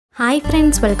Hi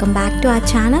friends, welcome back to our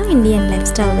channel Indian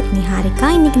Lifestyle with Niharika.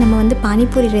 இன்னைக்கு நம்ம வந்து Pani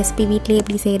Puri recipe வீட்லயே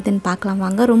எப்படி செய்யறதுன்னு பார்க்கலாம்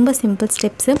வாங்க. ரொம்ப simple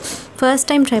steps. First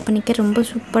time try பண்ணிக்க ரொம்ப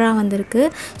சூப்பரா வந்திருக்கு.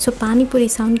 சோ Pani Puri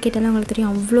சவுண்ட் கேட்டாலே உங்களுக்கு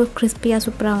தெரியும் அவ்ளோ கிறிஸ்பியா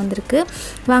சூப்பரா வந்திருக்கு.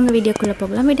 வாங்க வீடியோக்குள்ள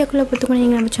போகலாம். வீடியோக்குள்ள போறதுக்கு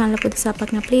முன்னாடி நம்ம சேனலை புதுசா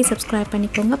பார்க்கணும் ப்ளீஸ் Subscribe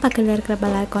பண்ணிக்கோங்க. பக்கத்துல இருக்கிற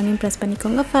bell icon-ஐயும் press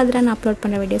பண்ணிக்கோங்க. ஃபர்தரா நான் அப்லோட்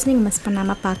பண்ற வீடியோஸ் நீங்க மிஸ்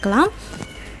பண்ணாம பார்க்கலாம்.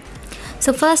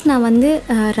 So first நான் வந்து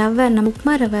ரவை நம்ம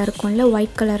உப்புமா ரவை இருக்கும்ல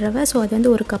ஒயிட் கலர் ரவை சோ அது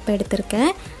வந்து 1 கப்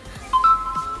எடுத்துர்க்கேன்.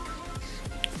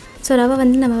 So ரவை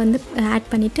வந்து நம்ம வந்து ஆட்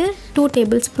பண்ணிட்டு 2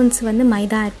 டேபிள்ஸ்பூன்ஸ் வந்து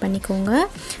மைதா ஆட் பண்ணிக்கோங்க.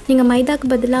 நீங்க மைதாக்கு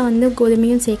பதிலா வந்து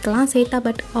கோதுமையும் சேர்க்கலாம். சேர்த்தா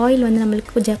பட் ஆயில் வந்து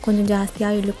நமக்கு கொஞ்சம் ஜாஸ்தியா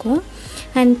இழுக்கும்.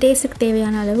 and டேஸ்ட்க்கு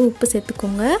தேவையான அளவு உப்பு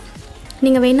சேர்த்துக்கோங்க.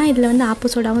 நீங்க வேணா இதல வந்து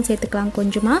ஆப்ப சோடாவும் சேர்த்துக்கலாம்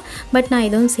கொஞ்சமா. பட் நான்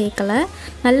எதுவும் சேர்க்கல.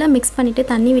 நல்லா mix பண்ணிட்டு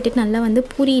தண்ணி விட்டுட்டு நல்லா வந்து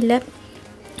பூரியில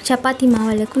சப்பாத்தி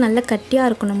மாவுக்கு நல்ல கட்டியா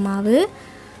இருக்கணும் மாவு.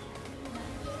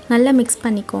 நல்லா mix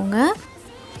பண்ணிக்கோங்க.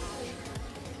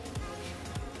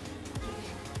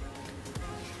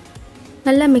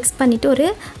 நல்லா mix பண்ணிட்டு ஒரு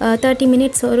 30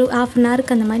 மினிட்ஸ் ஒரு half an hour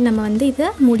அந்த மாதிரி நம்ம வந்து இத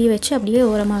மூடி வச்சு அப்படியே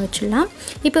ஓரமா வச்சிடலாம்.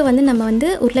 இப்போ வந்து நம்ம வந்து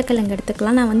உருளைக்கிழங்கு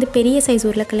எடுத்துக்கலாம். நான் வந்து பெரிய சைஸ்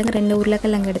உருளைக்கிழங்கு 2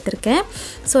 உருளைக்கிழங்கு எடுத்துர்க்கேன்.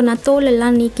 சோ நான் தோல்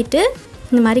எல்லாம் நீக்கிட்டு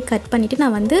இந்த மாதிரி கட் பண்ணிட்டு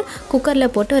நான் வந்து குக்கர்ல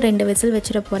போட்டு 2 விசில்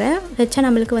வெச்சிர போறேன். வெச்சா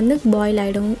நமக்கு வந்து பாயில்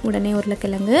ஆயிடும் உடனே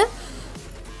உருளைக்கிழங்கு.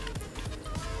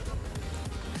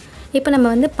 இப்போ நம்ம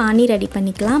வந்து பானி ரெடி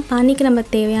பண்ணிக்கலாம். பானிக்கு நம்ம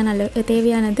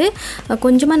தேவையானது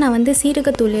கொஞ்சமா நான் வந்து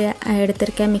சீரகத்தூள்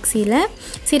எடுத்துர்க்கேன் மிக்ஸில.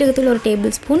 சீரகத்தூள் 1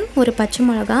 டேபிள்ஸ்பூன், ஒரு பச்சை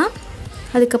மிளகாய்,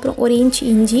 அதுக்கு அப்புறம் 1 இன்ச்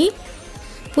இஞ்சி,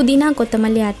 புதினா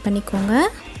கொத்தமல்லி ஆட் பண்ணிக்கோங்க.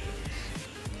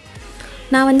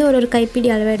 நான் வந்து ஒரு கைப்பிடி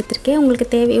அளவு எடுத்துர்க்கேன். உங்களுக்கு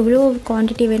தேவை எவ்வளவு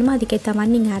குவாண்டிட்டி வேணுமோ அதுக்கு ஏத்த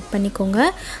மாதிரி நீங்க ஆட் பண்ணிக்கோங்க.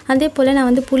 அதே போல நான்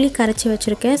வந்து புளி கரைச்சி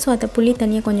வச்சிருக்கேன். சோ அத புளி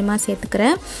தனியா கொஞ்சமா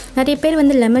சேர்த்துக்கறேன். நிறைய பேர்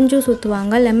வந்து லெமன் ஜூஸ்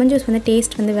ஊத்துவாங்க. லெமன் ஜூஸ் வந்து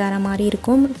டேஸ்ட் வந்து வேற மாதிரி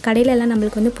இருக்கும். கடையில எல்லாம்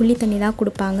நமக்கு வந்து புளி தண்ணி தான்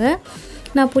கொடுப்பாங்க.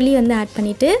 நான் புளி வந்து ஆட்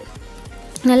பண்ணிட்டு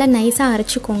நல்லா நைஸா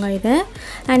அரைச்சுக்கோங்க இத.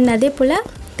 and அதே போல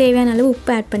தேவையான அளவு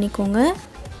உப்பு ஆட் பண்ணிக்கோங்க.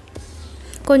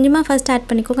 கொஞ்சமா ஃபர்ஸ்ட்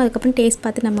ஆட் பண்ணிக்கோங்க. அதுக்கு அப்புறம் டேஸ்ட்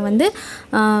பார்த்து நம்ம வந்து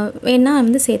வேணா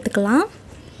வந்து சேர்த்துக்கலாம்.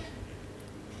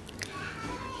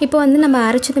 இப்போ வந்து நம்ம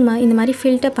அரைச்சது இந்த மாதிரி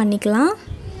ஃபில்டர் பண்ணிக்கலாம்.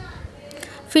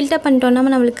 ஃபில்டர் பண்ணிட்டோம்னா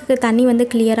நமக்கு தண்ணி வந்து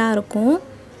கிளியரா இருக்கும்.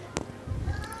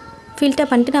 ஃபில்டர்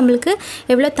பண்ணிட்டு நமக்கு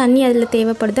எவ்வளவு தண்ணி அதுல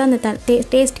தேவைப்படுதோ அந்த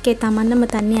டேஸ்ட்க்கு ஏத்த மாதிரி நம்ம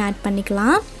தண்ணி ஆட்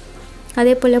பண்ணிக்கலாம்.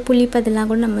 அதே போல புளிப்பதெல்லாம்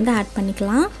கூட நம்ம வந்து ஆட்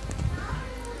பண்ணிக்கலாம்.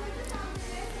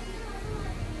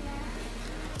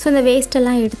 சோ இந்த வேஸ்ட்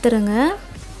எல்லாம் எடுத்துருங்க.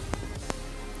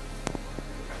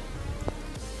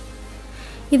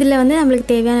 இதுல வந்து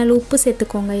நமக்கு தேவையான அளவு உப்பு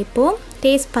சேர்த்துக்கோங்க. இப்போ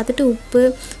டேஸ்ட் பார்த்துட்டு உப்பு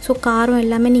சோ காரம்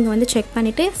எல்லாமே நீங்க வந்து செக்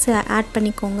பண்ணிட்டு ஆட்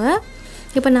பண்ணிக்கோங்க.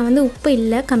 இப்போ நான் வந்து உப்பு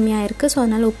இல்ல கம்மியா இருக்கு. சோ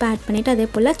அதனால உப்பு ஆட் பண்ணிட்டு அதே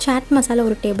போல சாட் மசாலா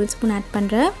 1 டேபிள்ஸ்பூன் ஆட்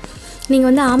பண்றேன். நீங்க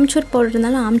வந்து ஆம்ச்சூர் பவுடர்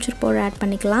இருந்தாலும் ஆம்ச்சூர் பவுடர் ஆட்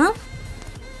பண்ணிக்கலாம்.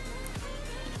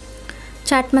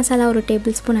 சாட் மசாலா 1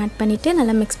 டேபிள்ஸ்பூன் ஆட் பண்ணிட்டு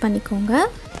நல்லா mix பண்ணிக்கோங்க.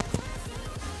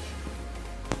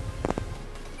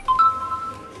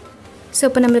 சோ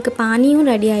இப்போ நமக்கு பானியும்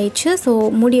ரெடி ஆயிடுச்சு. சோ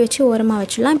மூடி வச்சு ஓரமா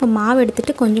வச்சிடலாம். இப்போ மாவு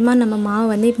எடுத்துட்டு கொஞ்சமா நம்ம மாவு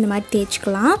வந்து இந்த மாதிரி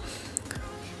தேய்ச்சுக்கலாம்.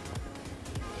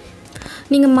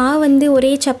 நீங்க மாவு வந்து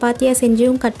ஒரே சப்பாத்தியா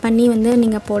செஞ்சும் கட் பண்ணி வந்து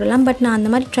நீங்க போடலாம். பட் நான்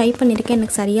அந்த மாதிரி ட்ரை பண்ணிருக்கேன்.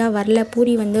 எனக்கு சரியா வரல.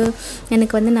 பூரி வந்து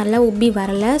எனக்கு வந்து நல்லா உப்பி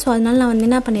வரல. சோ அதனால நான் வந்து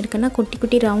என்ன பண்ணிருக்கேன்னா குட்டி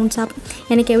குட்டி ரவுண்ட்ஸா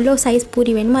எனக்கு எவ்வளவு சைஸ்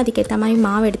பூரி வேணுமோ அதுக்கு ஏத்த மாதிரி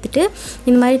மாவு எடுத்துட்டு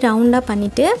இந்த மாதிரி ரவுண்டா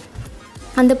பண்ணிட்டு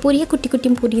அந்த பூரியை குட்டி குட்டி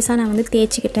பூரிஸா நான் வந்து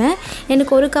தேய்ச்சிட்டேன்.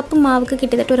 எனக்கு 1 கப் மாவுக்கு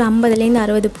கிட்டத்தட்ட ஒரு 50 ல இருந்து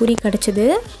 60 பூரி கிடைச்சது.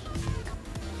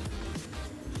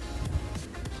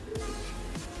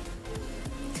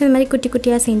 இந்த மாதிரி குட்டி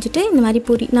குட்டியா செஞ்சுட்டு இந்த மாதிரி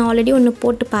பூரி நான் ஆல்ரெடி ஒன்னு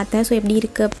போட்டு பார்த்தேன். சோ எப்படி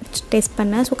இருக்கு டெஸ்ட்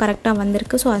பண்ணேன். சோ கரெக்ட்டா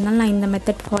வந்திருக்கு. சோ அதனால நான் இந்த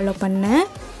மெத்தட் ஃபாலோ பண்ணேன்.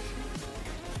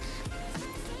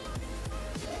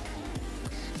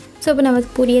 சோ இப்போ நம்ம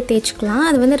பூரியை தேய்ச்சுக்கலாம்.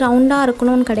 அது வந்து ரவுண்டா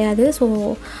இருக்கணும்னு கிடையாது. சோ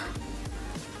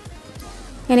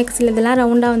எனக்கு சிலதெல்லாம்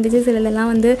ரவுண்டா வந்துச்சு, சிலதெல்லாம்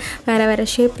வந்து வேற வேற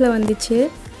ஷேப்ல வந்துச்சு.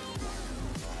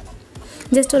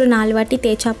 ஜஸ்ட் ஒரு 4 வாட்டி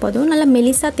தேய்ச்சா போதும். நல்லா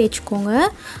மெலிசா தேய்ச்சுக்கோங்க.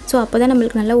 சோ அப்பதான்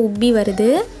நமக்கு நல்லா உப்பி வருது.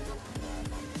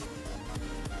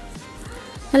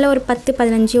 நல்லா ஒரு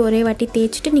 10-15 ஒரே வாட்டி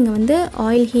தேய்ச்சிட்டு நீங்க வந்து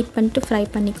ஆயில் ஹீட் பண்ணிட்டு ஃப்ரை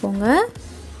பண்ணிக்கோங்க.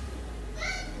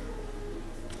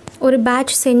 ஒரு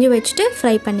பேட்ச் செஞ்சு வச்சிட்டு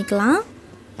ஃப்ரை பண்ணிக்கலாம்.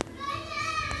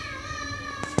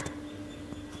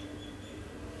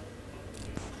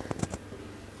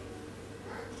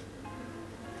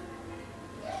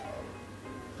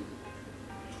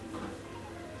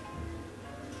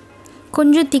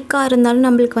 கொஞ்சம் திக்கா இருந்தாலும்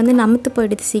நமக்கு வந்து நமத்து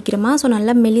போயிடுது சீக்கிரமா. சோ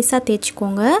நல்லா மெலிசா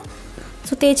தேய்ச்சுக்கோங்க.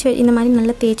 சோ இந்த மாதிரி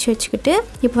நல்லா தேய்ச்சி வச்சுக்கிட்டு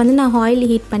இப்போ வந்து நான் ஆயில்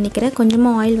ஹீட் பண்ணிக்கிறேன். கொஞ்சமா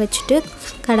ஆயில் வச்சிட்டு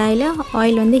கடாயில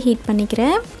ஆயில் வந்து ஹீட்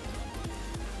பண்ணிக்கிறேன்.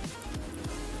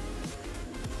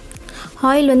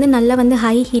 ஆயில் வந்து நல்லா வந்து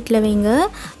ஹை ஹீட்டில் வைங்க,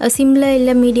 சிம்மில்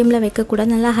இல்லை மீடியமில் வைக்கக்கூடாது.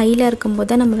 நல்லா ஹையில் இருக்கும்போது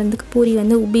தான் நம்ம வந்து பூரி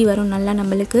வந்து உப்பி வரும் நல்லா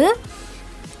நம்மளுக்கு.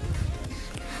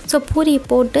 ஸோ பூரி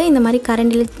போட்டு இந்த மாதிரி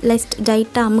கரண்டியில்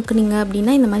லைட்டாக அமுக்குனிங்க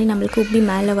அப்படின்னா இந்த மாதிரி நம்மளுக்கு உப்பி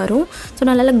மேலே வரும். ஸோ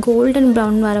நல்லா கோல்டன்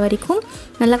ப்ரௌன் வர வரைக்கும்,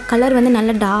 நல்லா கலர் வந்து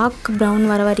நல்லா டார்க் ப்ரௌன்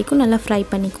வர வரைக்கும் நல்லா ஃப்ரை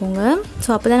பண்ணிக்கோங்க.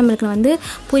 ஸோ அப்போ தான் நம்மளுக்கு வந்து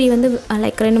பூரி வந்து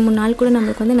லைக் 2-3 நாள் கூட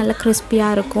நம்மளுக்கு வந்து நல்லா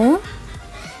கிறிஸ்பியாக இருக்கும்.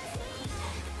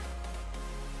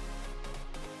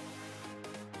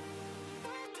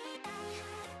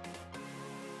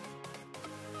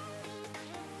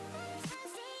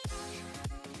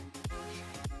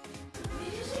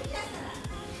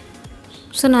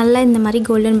 ஸோ நல்லா இந்த மாதிரி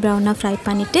கோல்டன் ப்ரௌனாக ஃப்ரை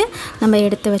பண்ணிவிட்டு நம்ம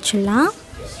எடுத்து வச்சிடலாம்.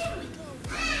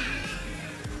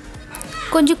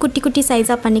 கொஞ்சம் குட்டி குட்டி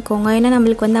சைஸாக பண்ணிக்கோங்க, ஏன்னா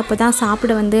நம்மளுக்கு வந்து அப்போ தான்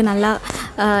சாப்பிட வந்து நல்லா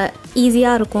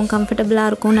ஈஸியாக இருக்கும், கம்ஃபர்டபுளாக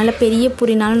இருக்கும். நல்லா பெரிய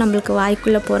பூரினாலும் நம்மளுக்கு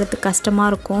வாய்க்குள்ளே போகிறதுக்கு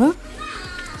கஷ்டமாக இருக்கும்.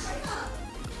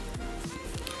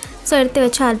 ஸோ எடுத்து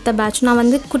வச்சு அடுத்த பேட்ச் நான்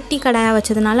வந்து குட்டி கடாயாக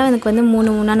வச்சதுனால எனக்கு வந்து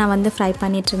 3 நான் வந்து ஃப்ரை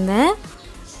பண்ணிகிட்ருந்தேன்.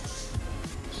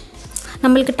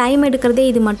 நம்மளுக்கு டைம் எடுக்கிறதே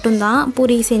இது மட்டும்தான்,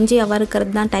 பூரி செஞ்சு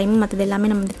வறுக்கிறது தான் டைம், மற்றது எல்லாமே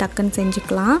நம்ம வந்து டக்குன்னு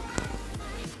செஞ்சுக்கலாம்.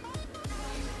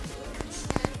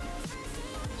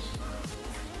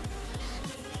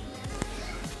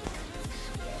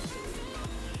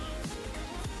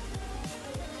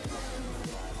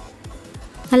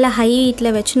 நல்லா ஹை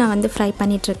ஹீட்டில் வச்சு நான் வந்து ஃப்ரை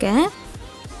பண்ணிகிட்ருக்கேன்.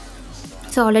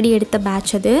 ஸோ ஆல்ரெடி எடுத்த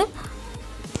பேட்ச் அது.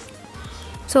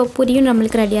 ஸோ பூரியும்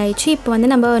நம்மளுக்கு ரெடி ஆகிடுச்சு. இப்போ வந்து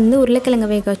நம்ம வந்து உருளைக்கிழங்கு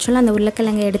வேக வச்சோம்ல, அந்த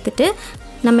உருளைக்கிழங்கை எடுத்துகிட்டு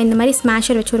நம்ம இந்த மாதிரி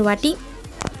ஸ்மாஷர் வச்சு ஒரு வாட்டி,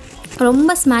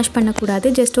 ரொம்ப ஸ்மாஷ் பண்ணக்கூடாது,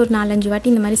 ஜஸ்ட் ஒரு 4-5 வாட்டி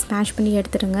இந்த மாதிரி ஸ்மாஷ் பண்ணி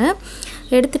எடுத்துடுங்க.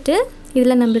 எடுத்துகிட்டு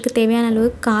இதில் நம்மளுக்கு தேவையான அளவு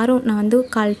காரம் நான் வந்து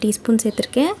 1/4 டீஸ்பூன்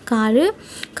சேர்த்துருக்கேன்.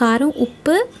 காரம்,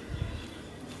 உப்பு,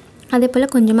 அதே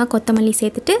போல் கொஞ்சமாக கொத்தமல்லி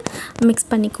சேர்த்துட்டு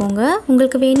மிக்ஸ் பண்ணிக்கோங்க.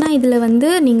 உங்களுக்கு வேணால் இதில் வந்து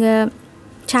நீங்கள்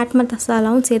சாட்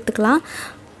மசாலாவும் சேர்த்துக்கலாம்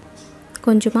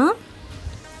கொஞ்சமாக.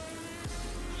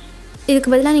 இதுக்கு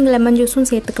பதிலாக நீங்கள் லெமன் ஜூஸும்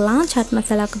சேர்த்துக்கலாம் சாட்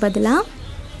மசாலாவுக்கு பதிலாக.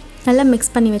 நல்லா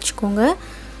மிக்ஸ் பண்ணி வச்சுக்கோங்க.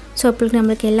 ஸோ அப்போ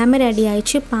நம்மளுக்கு எல்லாமே ரெடி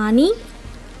ஆயிடுச்சு. பானி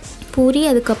பூரி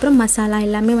அதுக்கப்புறம் மசாலா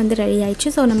எல்லாமே வந்து ரெடி ஆயிடுச்சு.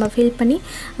 ஸோ நம்ம ஃபில் பண்ணி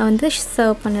வந்து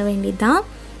சர்வ் பண்ண வேண்டியது தான்.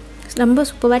 ரொம்ப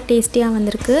சூப்பராக டேஸ்டியாக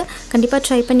வந்திருக்கு. கண்டிப்பாக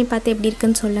ட்ரை பண்ணி பார்த்து எப்படி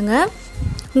இருக்குன்னு சொல்லுங்கள்.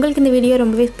 உங்களுக்கு இந்த வீடியோ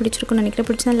ரொம்பவே பிடிச்சிருக்குன்னு நினைக்கிறேன்.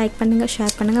 பிடிச்சா லைக் பண்ணுங்கள்,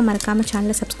 ஷேர் பண்ணுங்கள், மறக்காமல்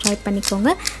சேனலை சப்ஸ்கிரைப்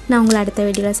பண்ணிக்கோங்க. நான் உங்களை அடுத்த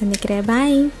வீடியோவில் சந்திக்கிறேன்.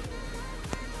 பாய்.